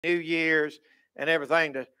New Year's and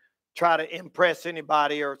everything to try to impress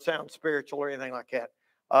anybody or sound spiritual or anything like that.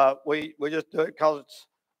 We just do it because it's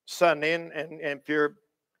Sunday, and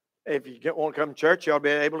if you want to come to church, you ought to be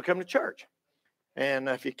able to come to church. And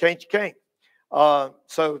if you can't, you can't.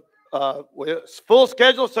 Full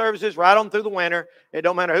schedule of services right on through the winter. It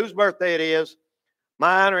don't matter whose birthday it is,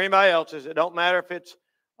 mine or anybody else's. It don't matter if it's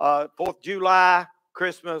 4th of July,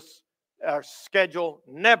 Christmas. Our schedule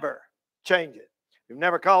never changes. We've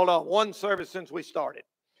never called off one service since we started,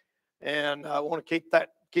 and I want to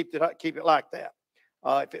keep it like that.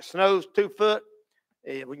 If it snows 2 foot,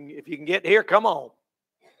 if you can get here, come on,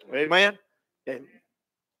 amen. And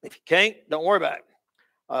if you can't, don't worry about it.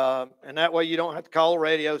 And that way you don't have to call a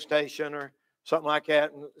radio station or something like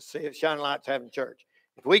that and see if Shining Light's having church.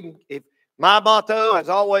 If my motto has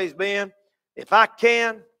always been, if I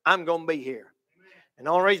can, I'm going to be here. And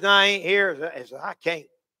the only reason I ain't here is I can't.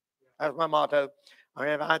 That's my motto. I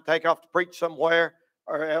mean, if I take off to preach somewhere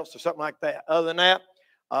or else or something like that. Other than that,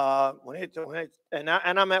 and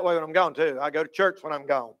I'm that way when I'm gone too. I go to church when I'm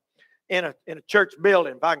gone in a church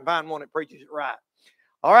building if I can find one that preaches it right.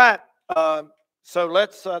 All right. So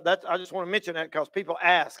let's. I just want to mention that because people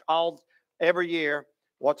ask every year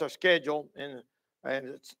what's our schedule, and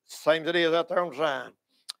it's the same as it is out there on the sign.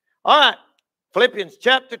 All right, Philippians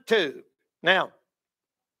chapter 2. Now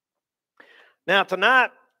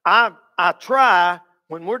tonight I try,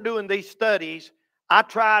 when we're doing these studies, I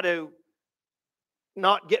try to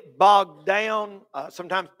not get bogged down.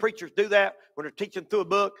 Sometimes preachers do that when they're teaching through a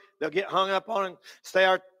book. They'll get hung up on it and stay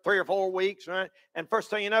out 3 or 4 weeks, right? And first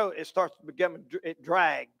thing you know, it starts to become, it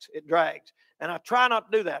drags. And I try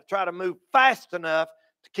not to do that. I try to move fast enough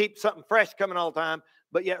to keep something fresh coming all the time,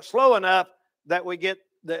 but yet slow enough that we get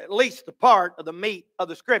at least the part of the meat of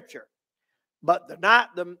the Scripture. But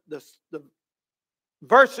the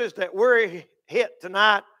verses that we're hit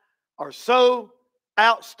tonight are so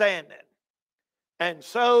outstanding and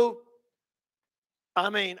so,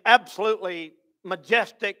 absolutely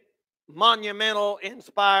majestic, monumental,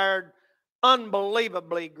 inspired,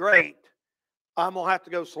 unbelievably great. I'm going to have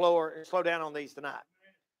to go slow down on these tonight.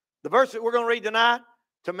 The verses that we're going to read tonight,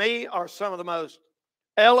 to me, are some of the most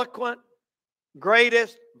eloquent,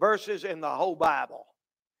 greatest verses in the whole Bible.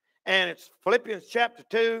 And it's Philippians chapter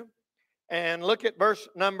 2. And look at verse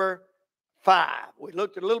number 5. We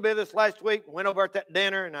looked at a little bit of this last week. Went over at that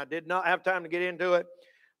dinner, and I did not have time to get into it.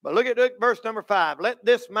 But look at verse number 5. Let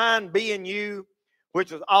this mind be in you,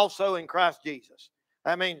 which was also in Christ Jesus.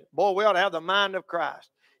 Boy, we ought to have the mind of Christ.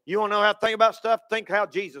 You want to know how to think about stuff? Think how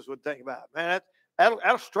Jesus would think about it. Man,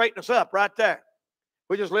 that'll straighten us up right there.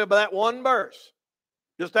 We just live by that one verse.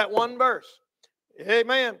 Just that one verse.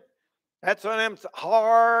 Amen. That's one of them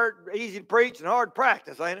hard, easy to preach and hard to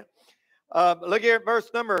practice, ain't it? Look here at verse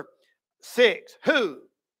number 6. Who,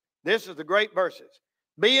 this is the great verses,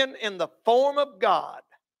 being in the form of God,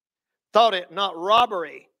 thought it not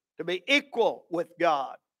robbery to be equal with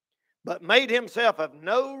God, but made himself of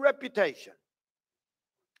no reputation,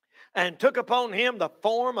 and took upon him the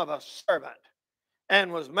form of a servant,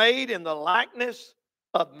 and was made in the likeness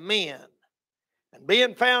of men. And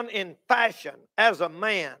being found in fashion as a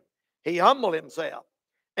man, he humbled himself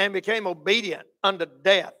and became obedient unto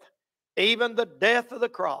death, even the death of the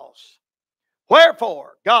cross.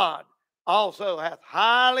 Wherefore God also hath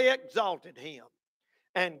highly exalted him,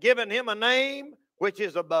 and given him a name which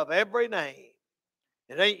is above every name.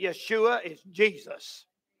 It ain't Yeshua, it's Jesus.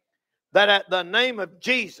 That at the name of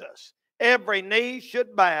Jesus, every knee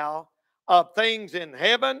should bow, of things in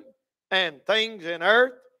heaven and things in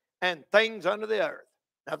earth and things under the earth.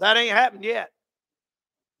 Now that ain't happened yet.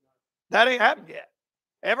 That ain't happened yet.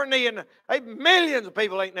 Every knee millions of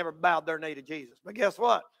people ain't never bowed their knee to Jesus. But guess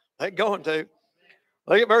what? They're going to.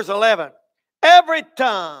 Look at verse 11. Every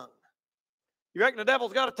tongue. You reckon the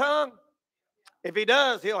devil's got a tongue? If he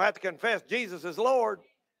does, he'll have to confess Jesus is Lord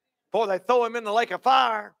before they throw him in the lake of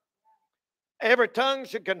fire. Every tongue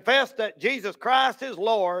should confess that Jesus Christ is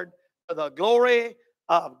Lord to the glory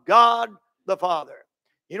of God the Father.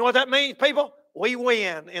 You know what that means, people? We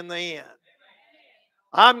win in the end.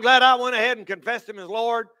 I'm glad I went ahead and confessed him as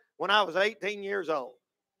Lord when I was 18 years old.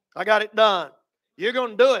 I got it done. You're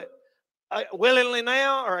going to do it willingly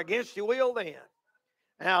now or against your will then.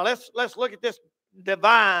 Now, let's look at this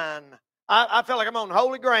divine. I feel like I'm on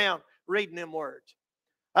holy ground reading them words.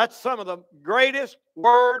 That's some of the greatest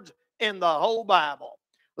words in the whole Bible.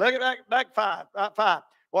 Look at back 5.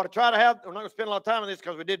 What I try to have, we're not going to spend a lot of time on this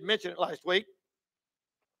because we did mention it last week.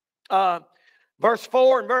 Verse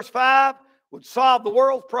 4 and verse 5 would solve the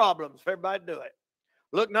world's problems if everybody do it.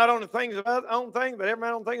 Look not on the things of own things, but every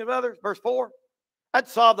man on things of others. Verse 4, that'd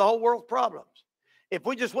solve the whole world's problems. if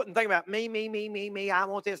we just wouldn't think about me, I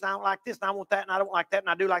want this, and I don't like this, and I want that, and I don't like that, and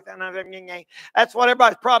I do like that, and that's what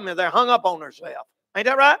everybody's problem is. They're hung up on themselves. Ain't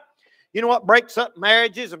that right? You know what breaks up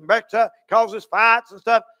marriages and breaks up, causes fights and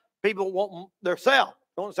stuff? People want their self.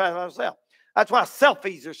 Don't say themselves. That's why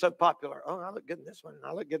selfies are so popular. Oh, I look good in this one, and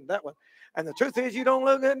I look good in that one. And the truth is, you don't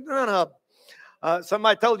look good in none of them.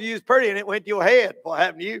 Somebody told you was pretty, and it went to your head. What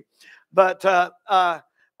happened to you? But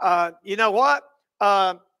you know what?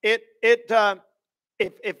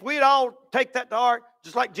 If we'd all take that to heart,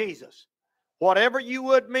 just like Jesus, whatever you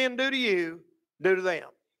would men do to you, do to them.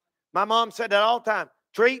 My mom said that all the time.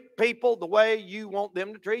 Treat people the way you want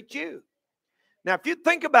them to treat you. Now, if you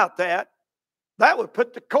think about that, that would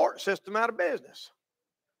put the court system out of business.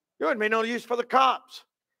 There wouldn't be no use for the cops.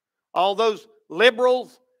 All those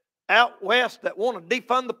liberals out west that want to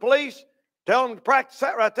defund the police, tell them to practice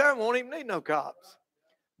that right there and won't even need no cops.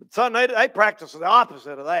 But son, they practice the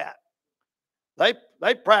opposite of that.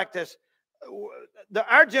 They practice.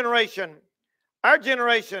 Our generation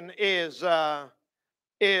is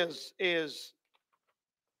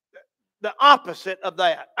the opposite of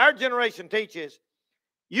that. Our generation teaches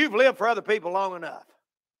you've lived for other people long enough.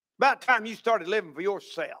 About time you started living for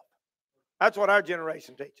yourself. That's what our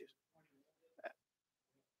generation teaches.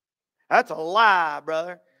 That's a lie,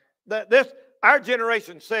 brother. Our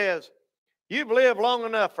generation says you've lived long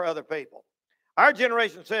enough for other people. Our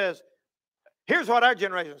generation says, here's what our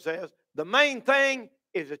generation says. The main thing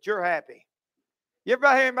is that you're happy. You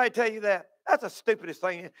ever hear anybody tell you that? That's the stupidest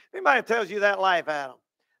thing. Anybody tells you that, laugh at them.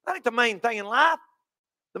 That ain't the main thing in life.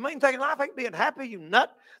 The main thing in life ain't being happy, you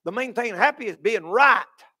nut. The main thing in happy is being right,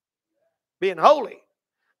 being holy.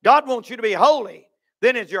 God wants you to be holy.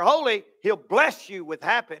 Then as you're holy, he'll bless you with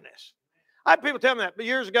happiness. I had people tell me that. But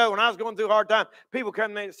years ago when I was going through a hard time, people come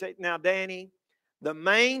to me and say, now, Danny, the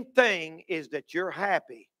main thing is that you're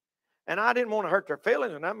happy. And I didn't want to hurt their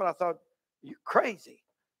feelings or nothing, but I thought, you're crazy.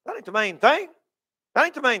 That ain't the main thing. That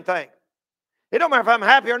ain't the main thing. It don't matter if I'm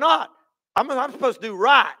happy or not. I'm supposed to do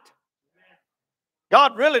right.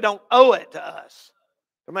 God really don't owe it to us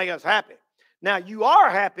to make us happy. Now, you are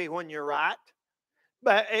happy when you're right,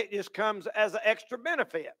 but it just comes as an extra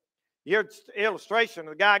benefit. Your illustration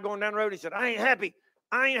of the guy going down the road, he said, I ain't happy.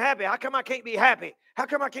 I ain't happy. How come I can't be happy? How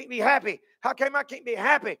come I can't be happy? How come I can't be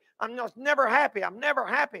happy? I'm just never happy. I'm never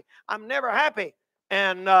happy. I'm never happy.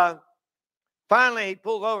 And finally, he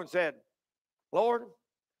pulled over and said, Lord,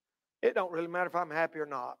 it don't really matter if I'm happy or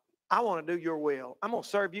not. I want to do your will. I'm going to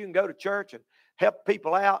serve you and go to church and help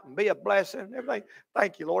people out and be a blessing and everything.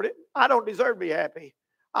 Thank you, Lord. I don't deserve to be happy.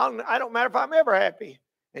 I don't matter if I'm ever happy.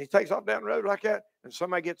 And he takes off down the road like that, and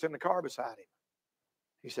somebody gets in the car beside him.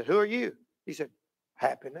 He said, who are you? He said,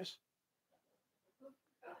 happiness.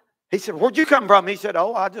 He said, where'd you come from? He said,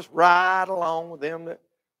 oh, I just ride along with them that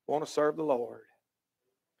want to serve the Lord.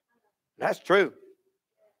 That's true.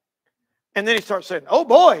 And then he starts saying, oh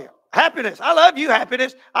boy, happiness. I love you,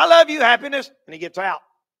 happiness. I love you, happiness. And he gets out.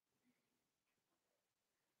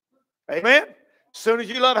 Amen. As soon as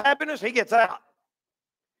you love happiness, he gets out.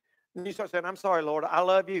 And you start saying, I'm sorry, Lord, I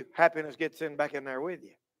love you. Happiness gets back in there with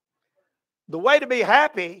you. The way to be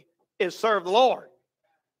happy is serve the Lord.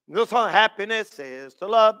 This song, happiness is to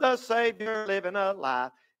love the Savior, living a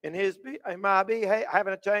life in my behavior,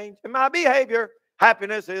 having a change in my behavior.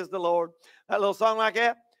 Happiness is the Lord. That little song like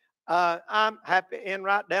that. I'm happy, in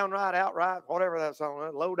right, down right, out right, whatever that song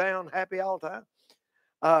is. Low down, happy all the time.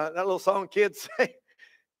 That little song kids say,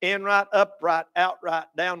 in right, up right, out right,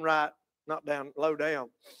 down right, not down, low down.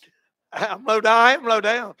 I'm low down, I am low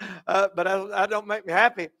down. But that don't make me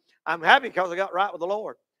happy. I'm happy because I got right with the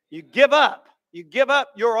Lord. You give up. You give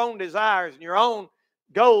up your own desires and your own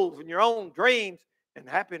goals and your own dreams, and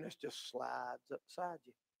happiness just slides up beside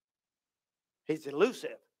you. He's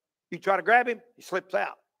elusive. You try to grab him, he slips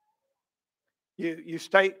out. You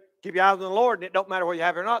stay, keep your eyes on the Lord, and it don't matter whether you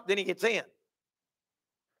have it or not, then he gets in.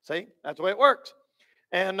 See? That's the way it works.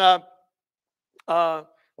 And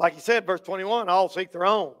like he said, verse 21, all seek their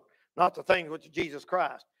own, not the things which are Jesus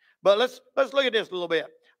Christ. But let's look at this a little bit.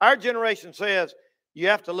 Our generation says you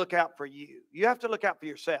have to look out for you. You have to look out for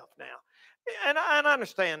yourself now. And I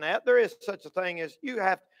understand that. There is such a thing as you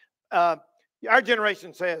have. Our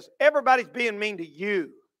generation says everybody's being mean to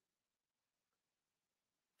you.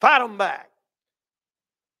 Fight them back.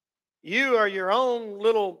 You are your own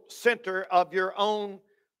little center of your own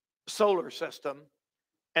solar system.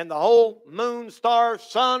 And the whole moon, stars,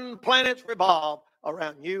 sun, planets revolve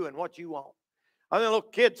around you and what you want. I think a little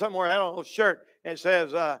kid somewhere had on a little shirt and it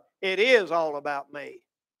says, it is all about me.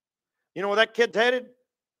 You know where that kid's headed?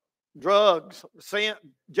 Drugs, sin,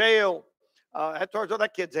 jail. That's where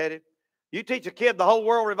that kid's headed. You teach a kid the whole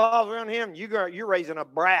world revolves around him, you're raising a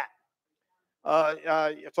brat.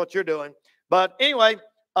 That's what you're doing. But anyway,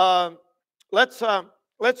 let's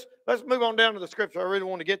move on down to the scripture I really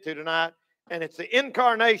want to get to tonight, and it's the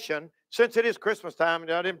incarnation. Since it is Christmas time,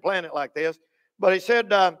 and I didn't plan it like this, but he said,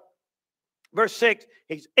 verse 6,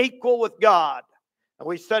 he's equal with God. And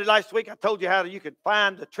we studied last week. I told you how you could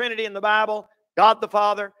find the Trinity in the Bible: God the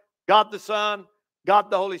Father, God the Son, God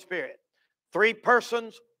the Holy Spirit. 3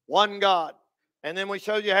 persons, 1 God. And then we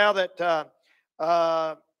showed you how that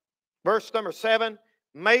verse number 7,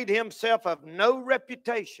 made himself of no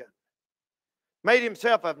reputation. Made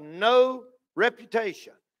himself of no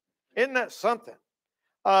reputation. Isn't that something?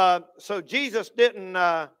 So Jesus didn't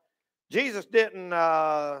he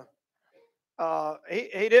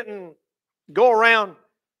didn't go around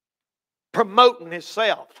promoting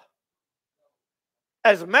himself.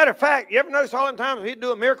 As a matter of fact, you ever notice all the times he'd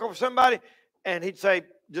do a miracle for somebody and he'd say,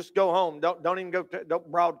 just go home. Don't even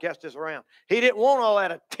don't broadcast this around. He didn't want all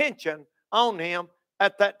that attention on him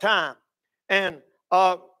at that time. And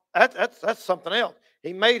that's something else.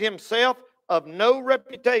 He made himself of no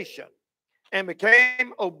reputation and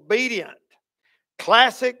became obedient.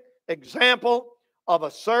 Classic example of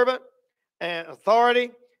a servant and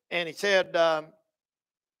authority. And he said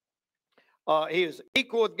he is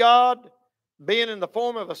equal with God, being in the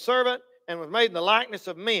form of a servant, and was made in the likeness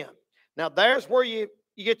of men. Now there's where you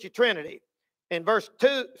get your Trinity. In verse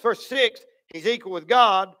 6, he's equal with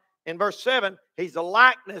God. In verse 7, he's the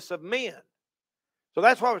likeness of men. So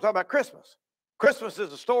that's why we're talking about Christmas. Christmas is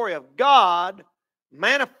the story of God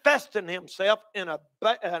manifesting himself in a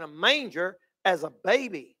manger as a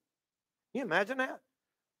baby. Can you imagine that?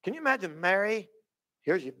 Can you imagine Mary?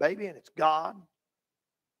 Here's your baby and it's God.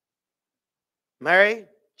 Mary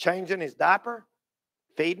changing his diaper,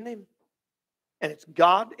 feeding him, and it's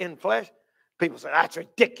God in flesh. People say, that's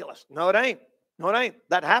ridiculous. No, it ain't. No, it ain't.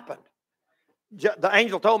 That happened. The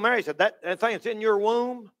angel told Mary, he said, that thing that's in your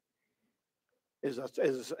womb is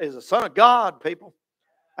a son of God, people.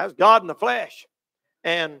 That's God in the flesh.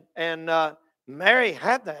 And Mary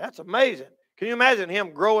had that. That's amazing. Can you imagine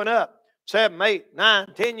him growing up, 7, 8, 9,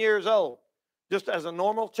 10 years old, just as a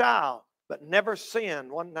normal child, but never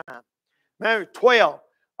sinned one time? Mary, 12,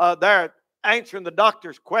 they're answering the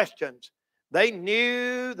doctor's questions. They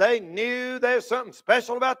knew there was something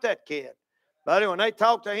special about that kid. But when they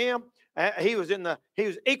talked to him, he was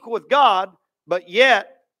equal with God, but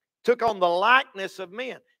yet took on the likeness of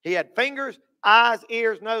men. He had fingers, eyes,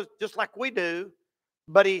 ears, nose, just like we do.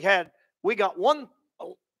 But we got one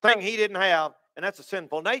thing he didn't have, and that's a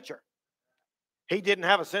sinful nature. He didn't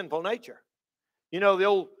have a sinful nature. You know, the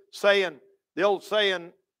old saying,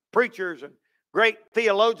 preachers and great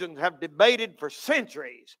theologians have debated for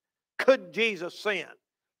centuries, could Jesus sin?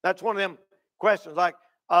 That's one of them questions, like,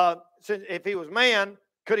 if he was man,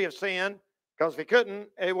 could he have sinned? Because if he couldn't,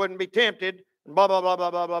 he wouldn't be tempted, and blah, blah, blah,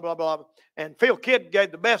 blah, blah, blah, blah, blah. And Phil Kidd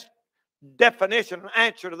gave the best definition and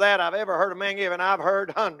answer to that I've ever heard a man give, and I've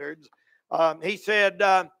heard hundreds. He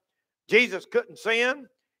said Jesus couldn't sin.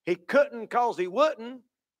 He couldn't because he wouldn't,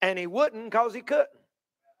 and he wouldn't because he couldn't.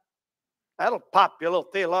 That'll pop your little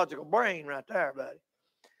theological brain right there, buddy.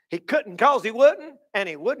 He couldn't because he wouldn't, and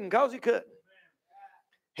he wouldn't because he couldn't.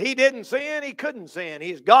 He didn't sin, he couldn't sin.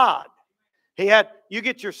 He's God. You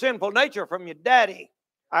get your sinful nature from your daddy.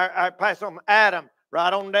 I pass on Adam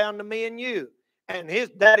right on down to me and you. And his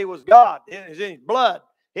daddy was God. It was in his blood.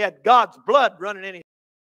 He had God's blood running in his,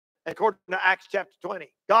 according to Acts chapter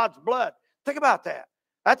 20. God's blood. Think about that.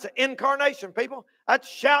 That's an incarnation, people. That's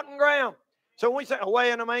shouting ground. So when we say,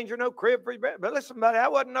 away in a manger, no crib for his bread. But listen, buddy, I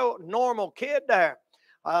wasn't no normal kid there.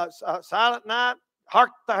 Silent night,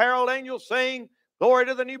 hark the herald angels sing, glory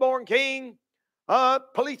to the newborn king.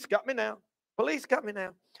 Police got me now. Police got me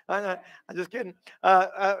now. I'm just kidding.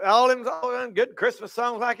 All them good Christmas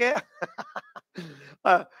songs like that.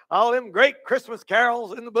 All them great Christmas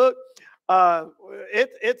carols in the book.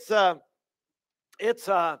 It's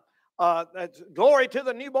glory to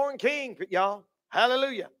the newborn king, y'all.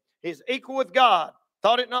 Hallelujah. He's equal with God.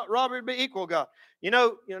 Thought it not robbery to be equal with God. You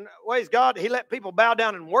know, ways God, he let people bow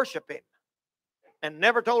down and worship him and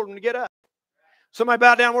never told them to get up. Somebody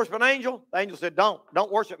bowed down and worship an angel. The angel said,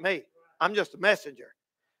 don't worship me. I'm just a messenger.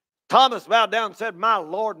 Thomas bowed down and said, my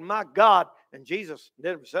Lord and my God. And Jesus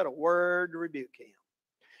never said a word to rebuke him.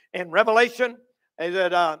 In Revelation, he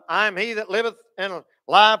said, I am he that liveth and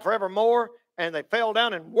alive forevermore. And they fell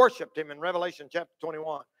down and worshiped him in Revelation chapter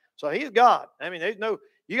 21. So he's God. I mean,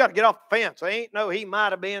 you got to get off the fence. There ain't no he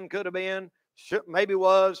might have been, could have been, maybe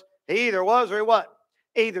was. He either was or he wasn't.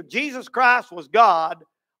 Either Jesus Christ was God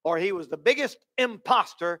or he was the biggest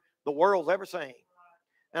imposter the world's ever seen.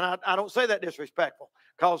 And I don't say that disrespectful,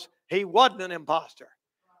 because he wasn't an imposter.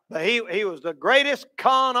 But he was the greatest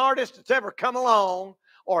con artist that's ever come along,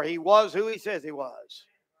 or he was who he says he was.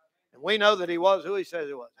 And we know that he was who he says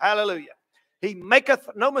he was. Hallelujah. He maketh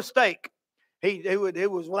no mistake. He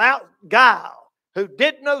was without guile, who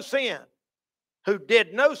did no sin. Who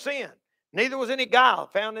did no sin. Neither was any guile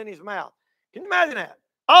found in his mouth. Can you imagine that?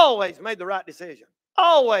 Always made the right decision.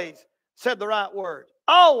 Always said the right words.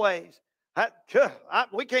 Always. I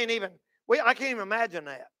can't even imagine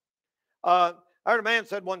that. I heard a man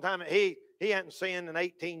said one time that he hadn't sinned in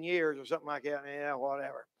 18 years or something like that. Yeah,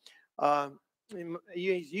 whatever.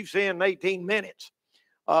 You've sinned in 18 minutes.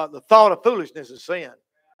 The thought of foolishness is sin.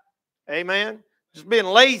 Amen. Just being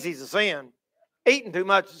lazy is a sin. Eating too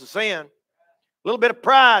much is a sin. A little bit of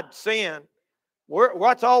pride is sin.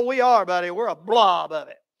 That's all we are, buddy. We're a blob of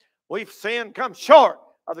it. We've sinned, come short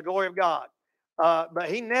of the glory of God. But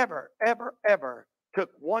he never, ever, ever took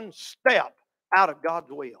one step out of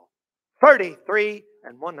God's will.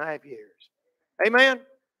 33.5 years. Amen?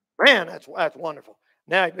 Man, that's wonderful.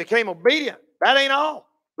 Now he became obedient. That ain't all.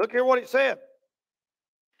 Look here what it said.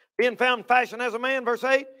 Being found in fashion as a man, verse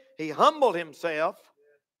 8, he humbled himself.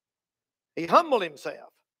 He humbled himself.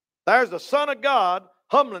 There's the Son of God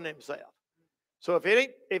humbling himself. So if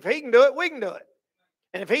he can do it, we can do it.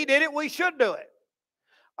 And if he did it, we should do it.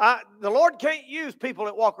 The Lord can't use people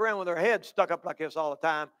that walk around with their heads stuck up like this all the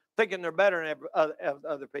time, thinking they're better than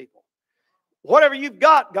other people. Whatever you've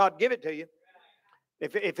got, God give it to you.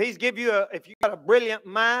 If He's give you if you got a brilliant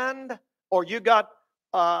mind, or you got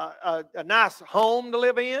a nice home to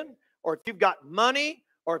live in, or if you've got money,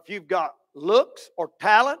 or if you've got looks or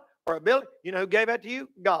talent or ability, you know who gave that to you?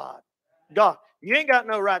 God. God. You ain't got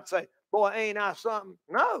no right to say, boy, ain't I something?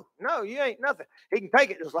 No, you ain't nothing. He can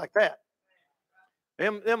take it just like that.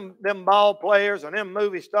 Them ball players and them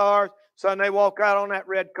movie stars, son, they walk out on that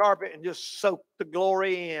red carpet and just soak the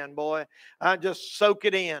glory in, boy. Just soak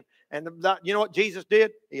it in. And you know what Jesus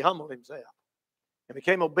did? He humbled himself and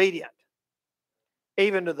became obedient,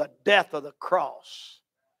 even to the death of the cross.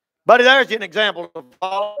 Buddy, there's an example of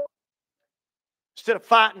follow. Instead of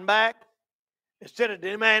fighting back, instead of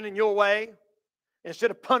demanding your way,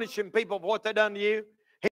 instead of punishing people for what they done to you,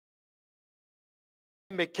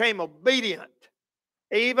 he became obedient.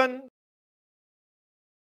 Even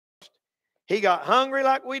he got hungry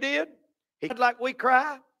like we did. He cried like we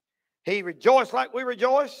cry. He rejoiced like we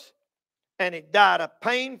rejoice. And he died a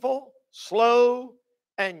painful, slow,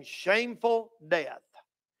 and shameful death.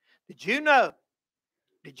 Did you know?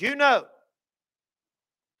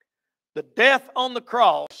 The death on the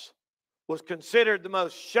cross was considered the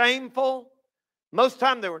most shameful. Most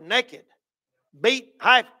time they were naked, beat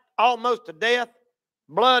almost to death,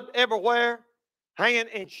 blood everywhere, hanging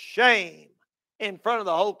in shame in front of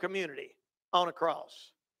the whole community on a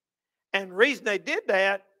cross. And the reason they did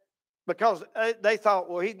that, because they thought,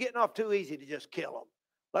 well, he's getting off too easy to just kill him.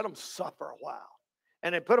 Let him suffer a while.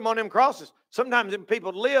 And they put him on them crosses. Sometimes them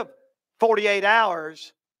people live 48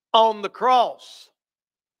 hours on the cross.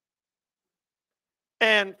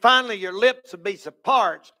 And finally your lips would be so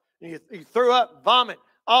parched. You threw up vomit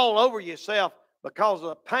all over yourself because of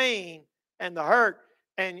the pain and the hurt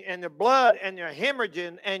and the blood and your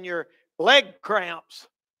hemorrhaging and your leg cramps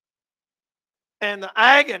and the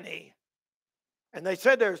agony. And they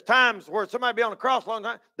said there's times where somebody be on the cross a long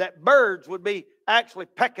time that birds would be actually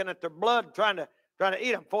pecking at their blood trying to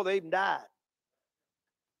eat them before they even died.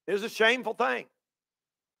 It was a shameful thing.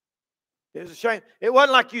 It was a shame. It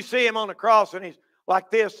wasn't like you see him on the cross and he's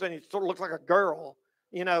like this and he sort of looks like a girl,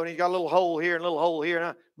 you know, and he's got a little hole here and a little hole here.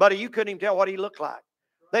 And buddy, you couldn't even tell what he looked like.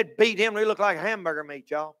 They'd beat him and he looked like hamburger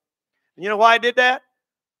meat, y'all. And you know why he did that?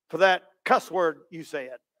 For that cuss word you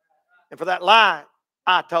said. And for that lie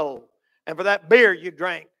I told. And for that beer you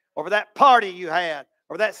drank. Or for that party you had.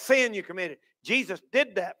 Or that sin you committed. Jesus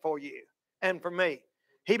did that for you and for me.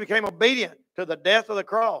 He became obedient to the death of the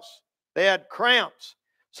cross. They had cramps.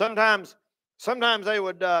 Sometimes they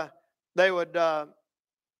would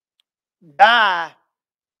die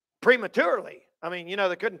prematurely. I mean, you know,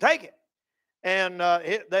 they couldn't take it. And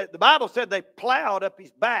the Bible said they plowed up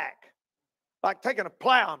his back. Like taking a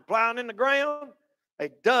plow and plowing in the ground.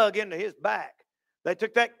 They dug into his back. They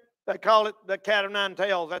took that, they call it the cat of nine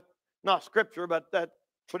tails. That's not scripture, but that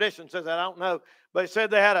tradition says that. I don't know. But it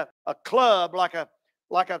said they had a club, like a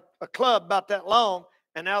club about that long.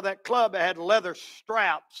 And now that club had leather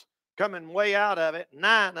straps coming way out of it,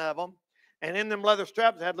 9 of them. And in them leather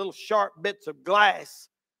straps, they had little sharp bits of glass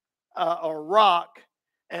or rock.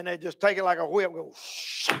 And they just take it like a whip, go,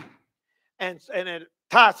 and it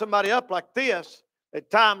tie somebody up like this. They'd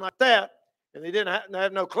tie them like that. And they didn't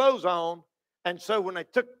have no clothes on. And so when they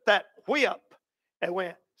took that whip, it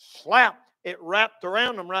went slap. It wrapped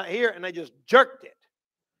around them right here, and they just jerked it.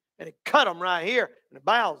 And it cut them right here, and the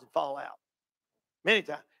bowels would fall out many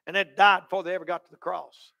times. And they died before they ever got to the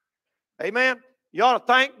cross. Amen? You ought to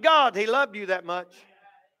thank God He loved you that much.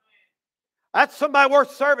 That's somebody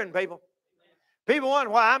worth serving, people. People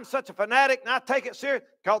wonder why I'm such a fanatic, and I take it serious,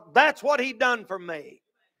 because that's what He done for me.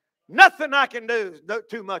 Nothing I can do is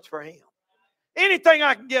too much for Him. Anything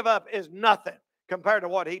I can give up is nothing compared to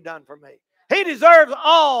what He done for me. He deserves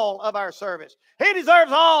all of our service. He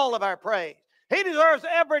deserves all of our praise. He deserves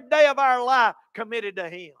every day of our life committed to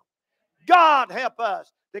Him. God help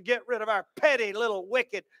us to get rid of our petty little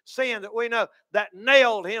wicked sin that we know that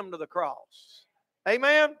nailed Him to the cross.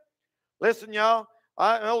 Amen? Listen, y'all.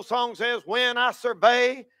 An old song says, when I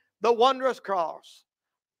survey the wondrous cross,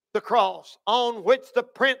 the cross on which the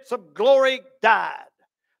Prince of Glory died,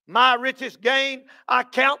 my richest gain I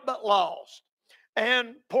count but lost,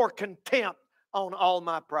 and pour contempt on all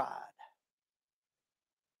my pride.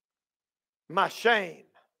 My shame,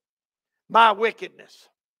 my wickedness.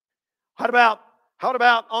 How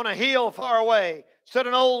about on a hill far away, stood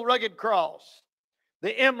an old rugged cross,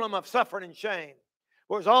 the emblem of suffering and shame. It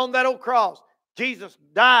was on that old cross, Jesus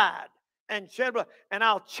died and shed blood. And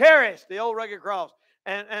I'll cherish the old rugged cross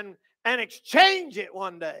and exchange it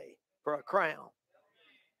one day for a crown.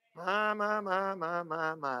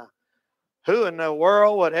 My. Who in the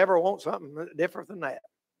world would ever want something different than that?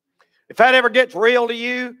 If that ever gets real to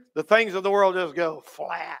you, the things of the world just go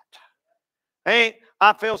flat.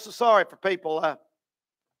 I feel so sorry for people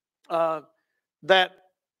that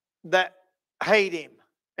hate Him.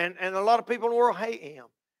 And a lot of people in the world hate Him.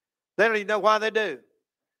 They don't even know why they do.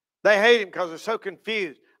 They hate Him because they're so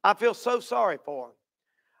confused. I feel so sorry for them.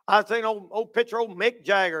 I was thinking old picture of old Mick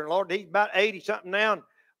Jagger, and Lord, he's about 80-something now.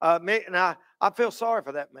 And I feel sorry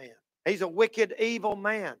for that man. He's a wicked, evil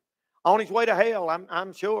man. On his way to hell,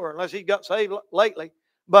 I'm sure, unless he got saved lately.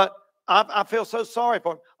 But I feel so sorry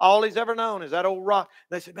for him. All he's ever known is that old rock.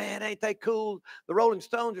 They said, man, ain't they cool? The Rolling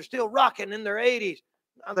Stones are still rocking in their 80s.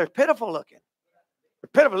 They're pitiful looking. They're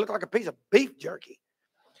pitiful. They look like a piece of beef jerky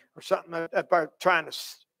or something that they're trying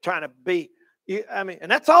to be. And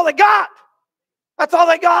that's all they got. That's all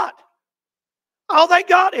they got. All they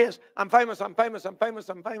got is, I'm famous, I'm famous, I'm famous,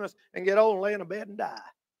 I'm famous, and get old and lay in a bed and die.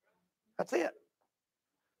 That's it.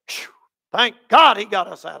 Whew. Thank God He got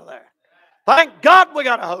us out of there. Thank God we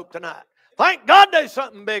got a hope tonight. Thank God there's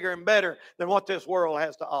something bigger and better than what this world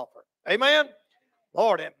has to offer. Amen?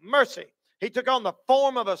 Lord have mercy. He took on the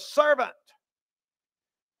form of a servant.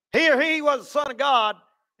 Here He was the Son of God,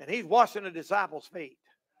 and He's washing the disciples' feet.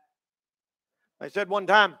 They said one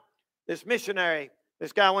time, this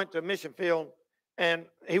guy went to a mission field, and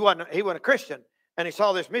he wasn't a Christian, and he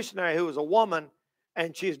saw this missionary who was a woman,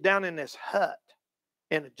 and she's down in this hut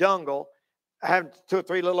in the jungle, having 2 or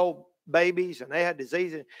 3 little old babies, and they had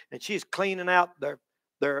diseases, and she's cleaning out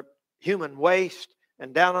their human waste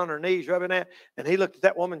and down on her knees rubbing that. And he looked at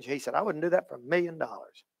that woman, he said, I wouldn't do that for $1 million.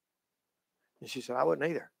 And she said, I wouldn't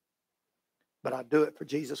either, but I'd do it for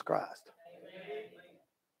Jesus Christ.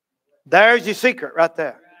 There's your secret right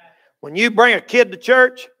there. When you bring a kid to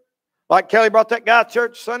church, like Kelly brought that guy to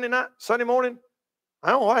church Sunday morning, I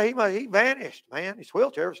don't know why he vanished, man. His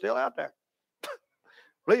wheelchair was still out there. I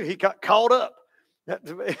believe he got caught up.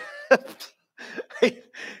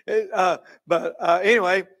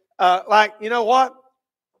 Anyway, like, you know what?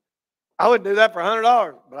 I wouldn't do that for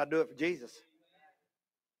 $100, but I'd do it for Jesus.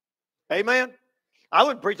 Amen. I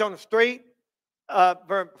wouldn't preach on the street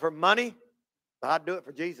for money, but I'd do it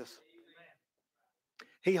for Jesus.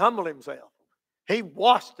 He humbled Himself. He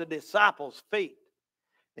washed the disciples' feet.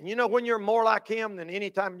 And you know when you're more like Him than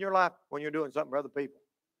any time in your life? When you're doing something for other people.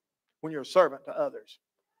 When you're a servant to others.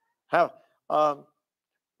 One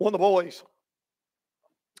of the boys,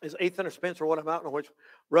 is Ethan or Spencer, what I don't know which,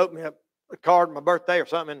 wrote me a card on my birthday or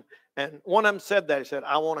something. And one of them said that. He said,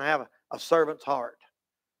 I want to have a servant's heart.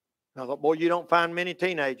 And I thought, boy, you don't find many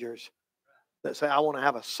teenagers that say, I want to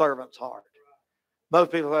have a servant's heart.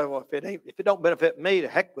 Most people say, well, if it don't benefit me, to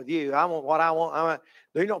heck with you. I want what I want.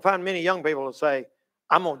 You don't find many young people that say,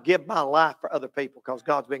 I'm going to give my life for other people because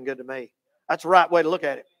God's been good to me. That's the right way to look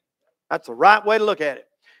at it. That's the right way to look at it.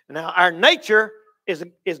 Now, our nature is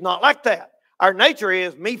not like that. Our nature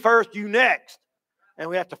is me first, you next. And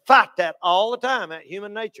we have to fight that all the time, that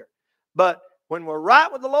human nature. But when we're right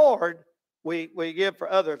with the Lord, we give for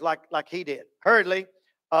others like He did. Hurriedly,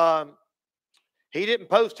 He didn't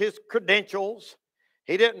post His credentials.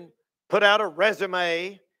 He didn't put out a resume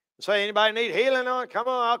and say, anybody need healing? Come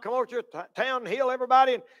on, I'll come over to your town and heal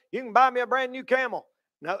everybody, and you can buy me a brand new camel.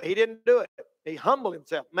 No, He didn't do it. He humbled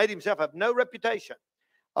himself, made himself have no reputation.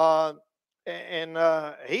 He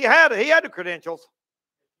had the credentials,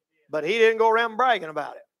 but he didn't go around bragging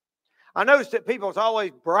about it. I noticed that people's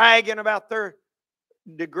always bragging about their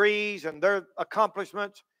degrees and their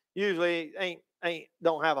accomplishments. Usually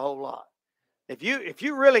don't have a whole lot. If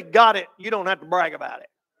you really got it, you don't have to brag about it.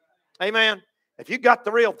 Amen. If you got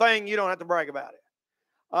the real thing, you don't have to brag about it.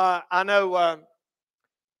 I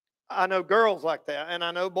know girls like that, and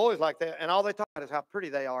I know boys like that, and all they talk about is how pretty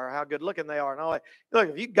they are, how good looking they are, and all that. Look,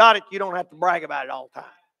 if you got it, you don't have to brag about it all the time.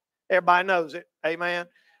 Everybody knows it. Amen.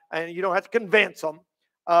 And you don't have to convince them.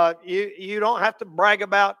 You don't have to brag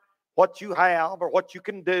about what you have or what you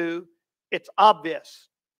can do. It's obvious.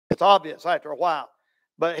 It's obvious after a while.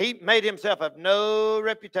 But he made himself have no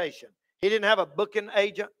reputation. He didn't have a booking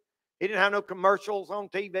agent. He didn't have no commercials on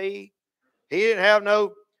TV. He didn't have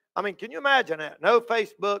no, I mean, can you imagine that? No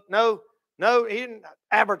Facebook, no, he didn't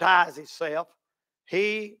advertise himself.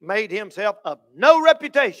 He made himself of no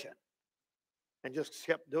reputation and just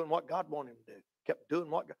kept doing what God wanted him to do. Kept doing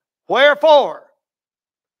what God. Wherefore,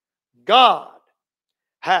 God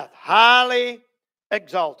hath highly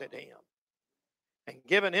exalted him and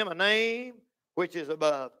given him a name which is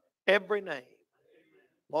above every name.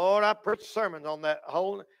 Lord, I preached sermons on that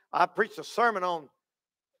whole. I preached a sermon on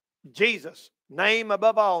Jesus, name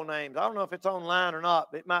above all names. I don't know if it's online or not.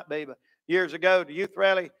 It might be, but years ago, the youth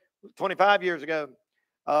rally, 25 years ago,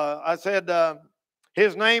 I said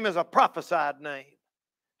his name is a prophesied name.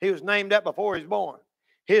 He was named that before he was born.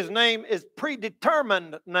 His name is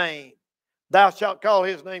predetermined name. Thou shalt call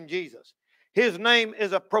his name Jesus. His name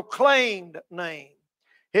is a proclaimed name.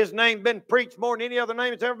 His name been preached more than any other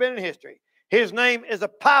name that's ever been in history. His name is a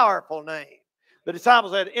powerful name. The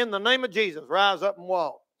disciples said, in the name of Jesus, rise up and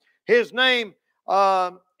walk. His name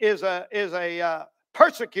is a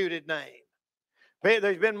persecuted name.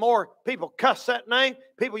 There's been more people cuss that name.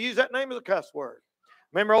 People use that name as a cuss word.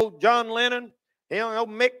 Remember old John Lennon? Old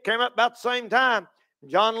Mick came up about the same time.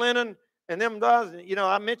 John Lennon and them guys,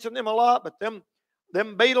 I mentioned them a lot, but them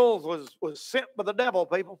Beatles was sent by the devil,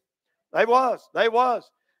 people. They was.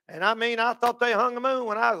 And I mean, I thought they hung the moon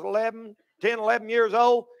when I was 10, 11 years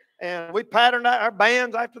old. And we patterned our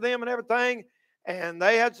bands after them and everything. And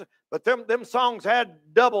they had, but them songs had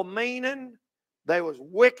double meaning. They was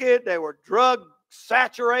wicked. They were drug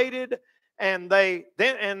saturated. And then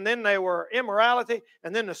they were immorality.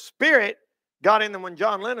 And then the Spirit got in them when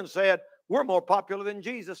John Lennon said, we're more popular than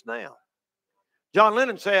Jesus now. John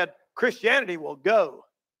Lennon said, Christianity will go.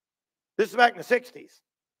 This is back in the 60s.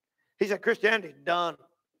 He said, Christianity's done.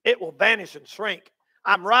 It will vanish and shrink.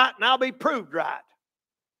 I'm right and I'll be proved right.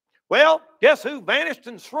 Well, guess who vanished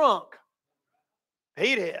and shrunk?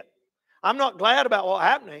 He did. I'm not glad about what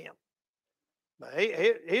happened to him. But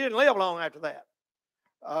he didn't live long after that.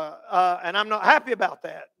 And I'm not happy about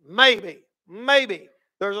that. Maybe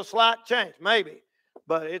there's a slight change. Maybe.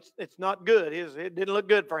 But it's not good. It didn't look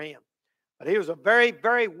good for him. But he was a very,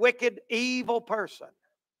 very wicked, evil person.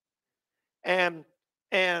 And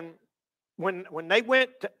when they went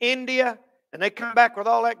to India and they come back with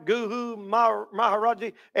all that Guhu,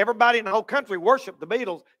 Maharaji, everybody in the whole country worshiped the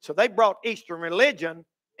Beatles. So they brought Eastern religion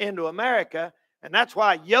into America. And that's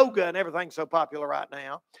why yoga and everything's so popular right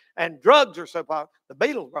now. And drugs are so popular. The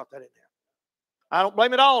Beatles brought that in there. I don't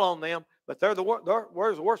blame it all on them, but they're the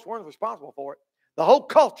worst ones responsible for it. The whole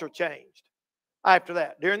culture changed after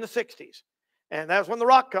that, during the 60s. And that's when the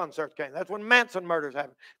rock concerts came. That's when Manson murders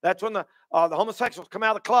happened. That's when the homosexuals come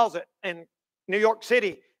out of the closet in New York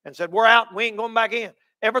City and said, we're out and we ain't going back in.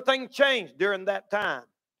 Everything changed during that time.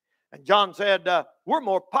 And John said, we're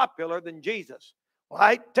more popular than Jesus. Well,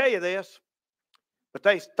 I hate to tell you this, but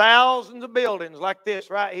there's thousands of buildings like this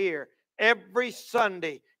right here. Every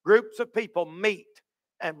Sunday, groups of people meet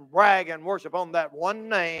and brag and worship on that one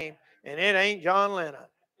name, and it ain't John Lennon.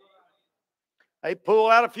 They pull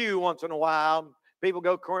out a few once in a while. People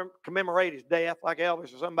go commemorate his death like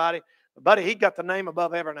Elvis or somebody. But buddy, he got the name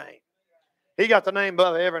above every name. He got the name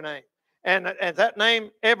above every name. And that name,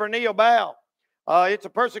 every knee will bow. It's a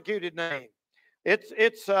persecuted name. It's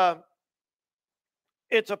a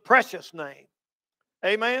precious name.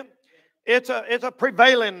 Amen. It's a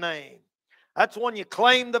prevailing name. That's one you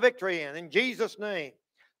claim the victory in Jesus' name.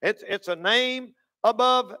 It's a name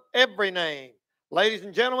above every name. Ladies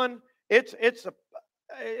and gentlemen, it's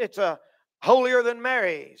a holier than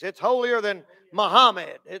Mary's. It's holier than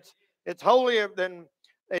Muhammad. It's holier than,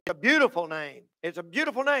 it's a beautiful name. It's a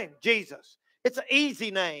beautiful name, Jesus. It's an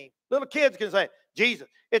easy name. Little kids can say Jesus.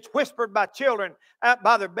 It's whispered by children out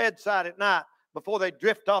by their bedside at night before they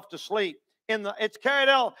drift off to sleep. It's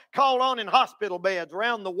called on in hospital beds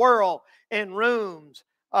around the world, in rooms,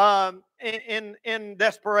 in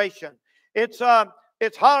desperation. It's hauled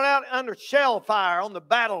out under shell fire on the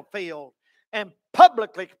battlefield and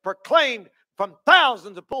publicly proclaimed from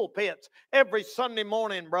thousands of pulpits every Sunday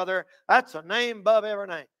morning, brother. That's a name above every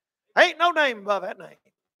name. Ain't no name above that name.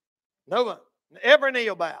 No one. Every knee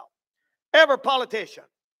will bow. Every politician.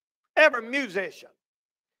 Every musician.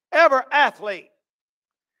 Every athlete.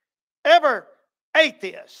 Every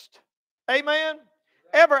atheist. Amen.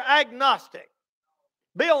 Every agnostic.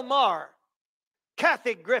 Bill Maher.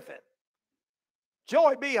 Kathy Griffith.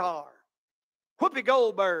 Joy Behar. Whoopi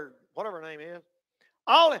Goldberg. Whatever her name is.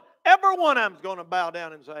 Every one of them's going to bow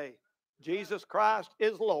down and say, Jesus Christ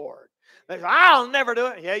is Lord. They say, I'll never do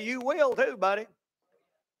it. Yeah, you will too, buddy.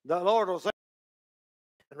 The Lord will say,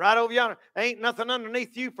 and right over yonder, ain't nothing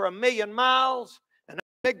underneath you for 1,000,000 miles, and a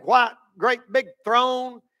big white, great big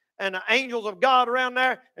throne, and the angels of God around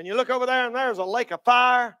there, and you look over there, and there's a lake of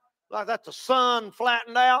fire, like that's the sun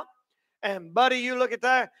flattened out. And buddy, you look at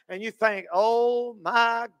that and you think, oh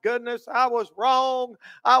my goodness, I was wrong.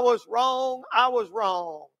 I was wrong. I was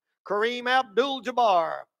wrong. Kareem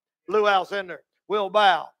Abdul-Jabbar, Lou Alcindor, will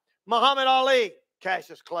bow. Muhammad Ali,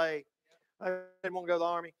 Cassius Clay. I didn't want to go to the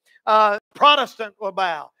army. Protestant will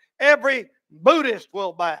bow. Every Buddhist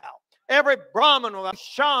will bow. Every Brahmin will bow.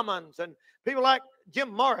 Shamans and people like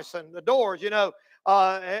Jim Morrison, the Doors, you know.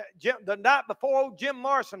 The night before old Jim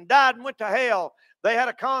Morrison died and went to hell, they had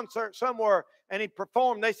a concert somewhere and he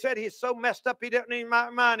performed. They said he's so messed up he didn't even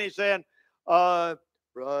mind. He said,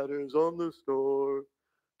 riders on the store,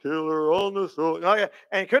 killer on the store.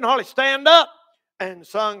 And he couldn't hardly stand up and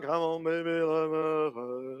sung, come on, baby.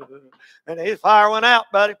 And his fire went out,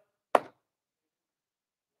 buddy.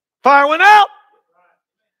 Fire went out.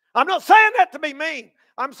 I'm not saying that to be mean.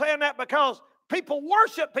 I'm saying that because people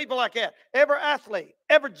worship people like that. Every athlete,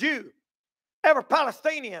 every Jew, every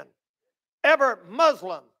Palestinian, every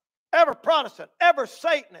Muslim, every Protestant, every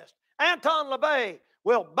Satanist, Anton LaVey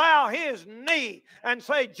will bow his knee and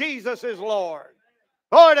say, Jesus is Lord.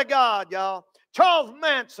 Glory to God, y'all. Charles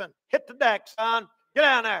Manson, hit the deck, son. Get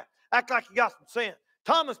down there. Act like you got some sense.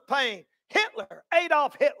 Thomas Paine, Hitler,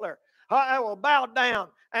 Adolf Hitler, I will bow down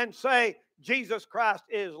and say, Jesus Christ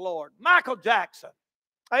is Lord. Michael Jackson.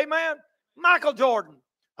 Amen. Michael Jordan.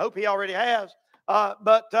 Hope he already has.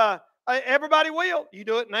 But everybody will. You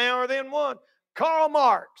do it now or then one. Karl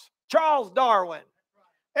Marx, Charles Darwin,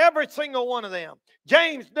 every single one of them.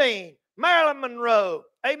 James Dean, Marilyn Monroe,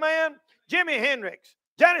 amen. Jimi Hendrix,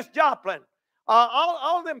 Janis Joplin,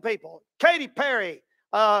 all of them people. Katy Perry,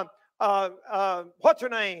 what's her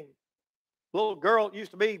name? Little girl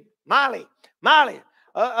used to be Miley Cyrus.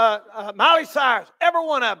 Every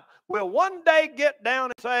one of them will one day get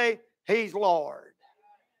down and say, He's Lord.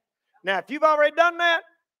 Now, if you've already done that,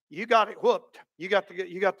 you got it whooped. You got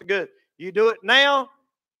the good. You do it now,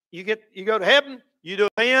 you go to heaven. You do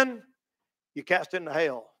it then, you cast into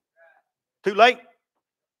hell. Too late.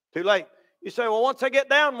 Too late. You say, well, once they get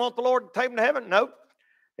down, want the Lord to take them to heaven? Nope.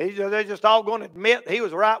 They're just all going to admit He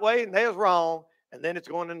was the right way and they was wrong, and then it's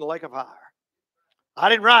going in the lake of fire. I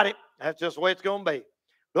didn't write it. That's just the way it's going to be.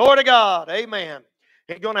 Glory to God. Amen.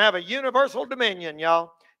 He's going to have a universal dominion,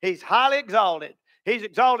 y'all. He's highly exalted. He's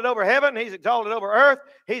exalted over heaven. He's exalted over earth.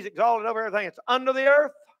 He's exalted over everything that's under the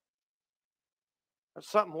earth. There's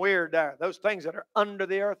something weird there. Those things that are under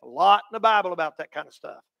the earth, a lot in the Bible about that kind of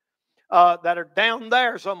stuff. That are down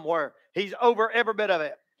there somewhere. He's over every bit of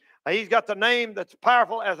it. He's got the name that's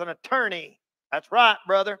powerful as an attorney. That's right,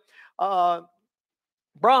 brother.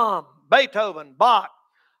 Brahms, Beethoven, Bach,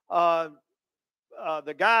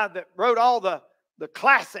 the guy that wrote all the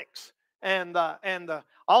classics and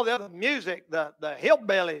all the other music, the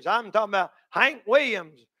hillbillies. I'm talking about Hank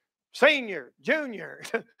Williams, Senior, Junior,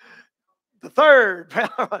 the third,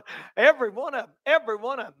 every one of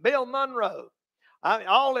them, Bill Monroe, I mean,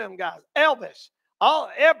 all them guys, Elvis,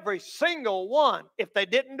 every single one. If they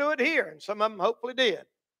didn't do it here, and some of them hopefully did,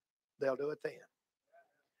 they'll do it then.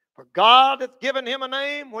 For God hath given him a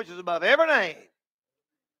name which is above every name,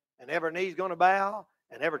 and every knee's going to bow,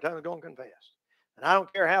 and every tongue is going to confess. And I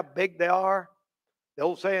don't care how big they are. The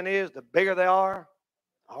old saying is, the bigger they are,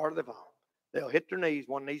 the harder they fall. They'll hit their knees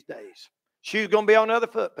one of these days. Shoe's going to be on the other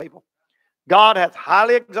foot, people. God hath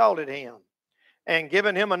highly exalted him and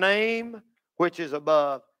given him a name which is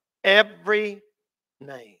above every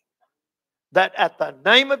name. That at the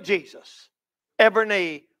name of Jesus, every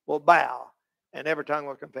knee will bow and every tongue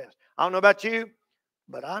will confess. I don't know about you,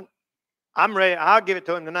 but I'm ready. I'll give it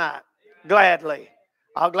to him tonight. Gladly.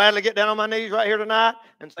 I'll gladly get down on my knees right here tonight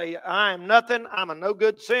and say, I am nothing. I'm a no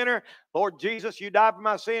good sinner. Lord Jesus, you died for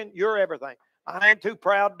my sin. You're everything. I ain't too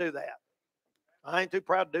proud to do that. I ain't too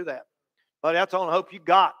proud to do that. But that's the only hope you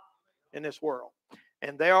got in this world.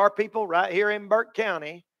 And there are people right here in Burke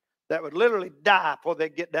County that would literally die before they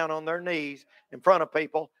get down on their knees in front of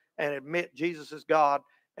people and admit Jesus is God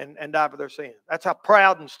and die for their sins. That's how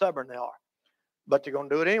proud and stubborn they are. But you're going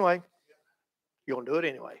to do it anyway. You're going to do it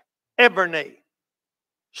anyway. Every knee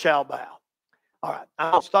shall bow. All right,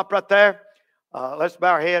 I'll stop right there. Let's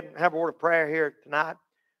bow our head and have a word of prayer here tonight.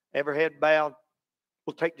 Every head bowed.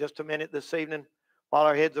 We'll take just a minute this evening while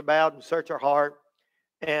our heads are bowed and search our heart.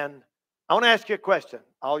 And I want to ask you a question.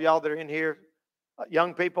 All y'all that are in here,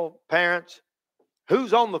 young people, parents,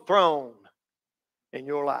 who's on the throne in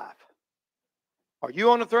your life? Are you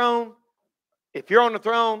on the throne? If you're on the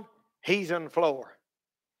throne, he's on the floor.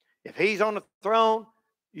 If he's on the throne,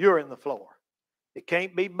 you're in the floor. It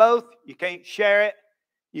can't be both. You can't share it.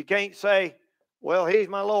 You can't say, well, he's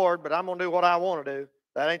my Lord, but I'm going to do what I want to do.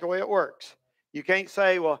 That ain't the way it works. You can't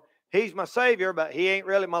say, well, he's my Savior, but he ain't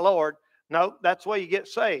really my Lord. No, that's the way you get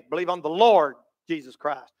saved. Believe on the Lord Jesus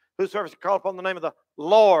Christ. Whosoever shall call upon the name of the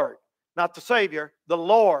Lord, not the Savior, the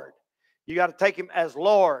Lord. You got to take him as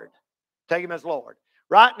Lord. Take him as Lord.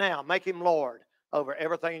 Right now, make him Lord over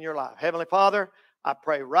everything in your life. Heavenly Father, I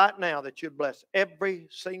pray right now that you'd bless every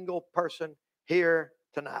single person here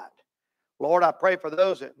tonight. Lord, I pray for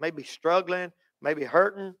those that may be struggling, maybe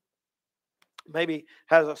hurting, maybe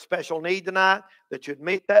has a special need tonight, that you'd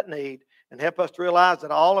meet that need and help us to realize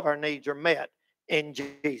that all of our needs are met in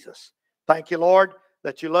Jesus. Thank you, Lord,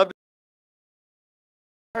 that you love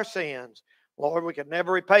our sins. Lord, we can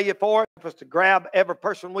never repay you for it. Help us to grab every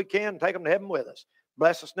person we can and take them to heaven with us.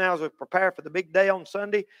 Bless us now as we prepare for the big day on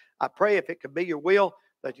Sunday. I pray if it could be your will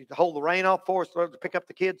that you hold the rain off for us, Lord, to pick up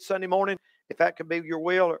the kids Sunday morning. If that could be your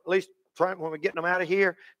will, or at least when we're getting them out of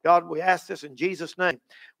here. God, we ask this in Jesus' name.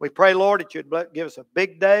 We pray, Lord, that you'd give us a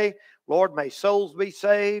big day. Lord, may souls be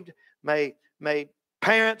saved. May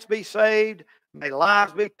parents be saved. May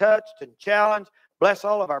lives be touched and challenged. Bless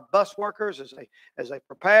all of our bus workers as they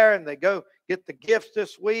prepare and they go get the gifts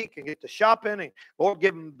this week and get the shopping. And Lord,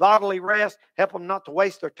 give them bodily rest. Help them not to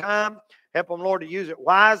waste their time. Help them, Lord, to use it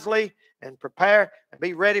wisely and prepare and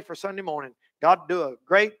be ready for Sunday morning. God, do a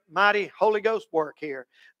great, mighty Holy Ghost work here.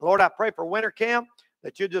 Lord, I pray for winter camp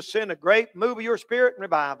that you just send a great move of your spirit and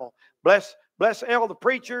revival. Bless all the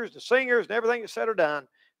preachers, the singers, and everything that's said or done.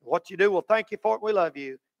 What you do, we'll thank you for it. We love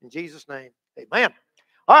you. In Jesus' name, amen.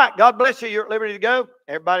 All right, God bless you. You're at liberty to go.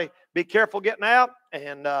 Everybody be careful getting out,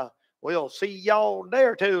 and we'll see y'all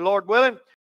there too, Lord willing.